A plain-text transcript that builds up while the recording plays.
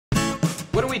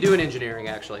What do we do in engineering,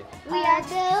 actually?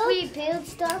 We build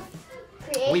stuff.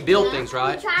 We build things,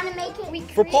 right? We're trying to make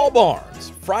it. For Paul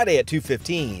Barnes, Friday at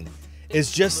 2:15 is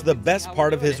just the best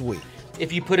part of his week.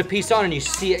 If you put a piece on and you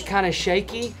see it kind of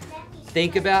shaky,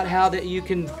 think about how that you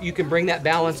can bring that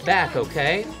balance back,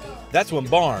 okay? That's when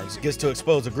Barnes gets to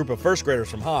expose a group of first graders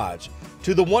from Hodge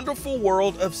to the wonderful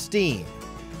world of STEAM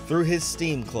through his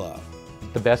STEAM club.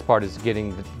 The best part is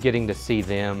getting to see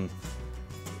them,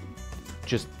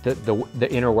 just the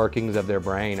inner workings of their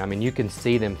brain. I mean, you can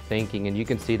see them thinking, and you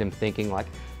can see them thinking like,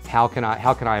 how can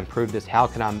I improve this? How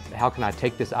can I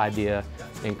take this idea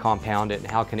and compound it, and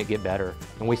how can it get better?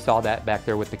 And we saw that back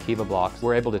there with the Kiva blocks.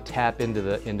 We're able to tap into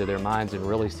their minds and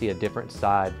really see a different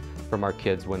side from our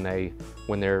kids when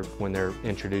they're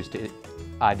introduced to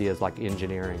ideas like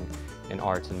engineering and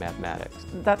arts and mathematics.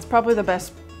 That's probably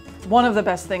one of the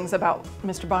best things about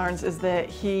Mr. Barnes is that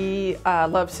he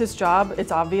loves his job.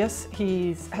 It's obvious.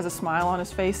 He has a smile on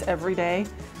his face every day.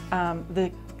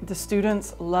 The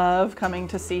students love coming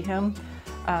to see him.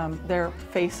 Their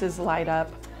faces light up.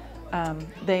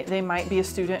 They might be a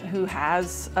student who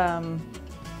has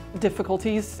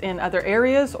difficulties in other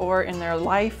areas or in their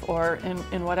life or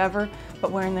in whatever,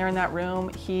 but when they're in that room,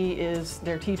 he is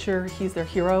their teacher, he's their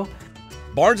hero.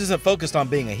 Barnes isn't focused on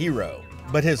being a hero,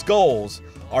 but his goals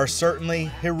are certainly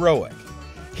heroic.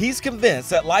 He's convinced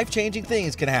that life-changing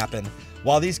things can happen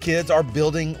while these kids are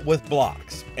building with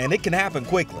blocks, and it can happen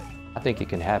quickly. I think it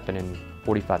can happen in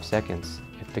 45 seconds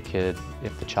if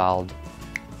the child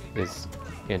is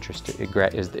interested,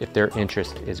 if their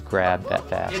interest is grabbed that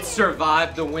fast. It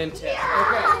survived the wind test.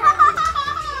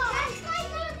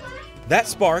 That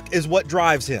spark is what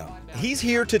drives him. He's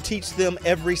here to teach them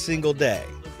every single day,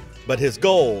 but his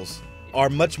goals are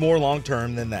much more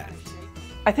long-term than that.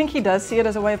 I think he does see it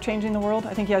as a way of changing the world.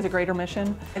 I think he has a greater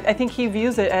mission. I think he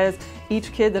views it as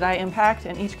each kid that I impact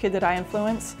and each kid that I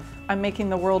influence, I'm making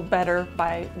the world better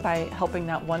by helping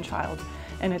that one child.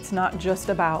 And it's not just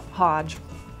about Hodge.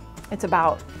 It's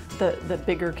about the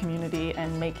bigger community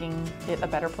and making it a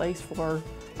better place for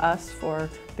us, for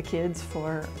the kids,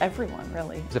 for everyone,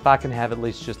 really. If I can have at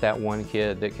least just that one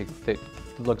kid that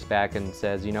looks back and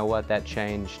says, you know what, that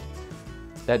changed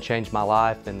my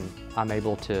life, and I'm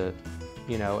able to,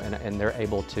 and they're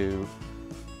able to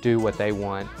do what they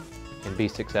want and be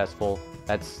successful,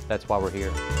 that's why we're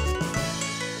here.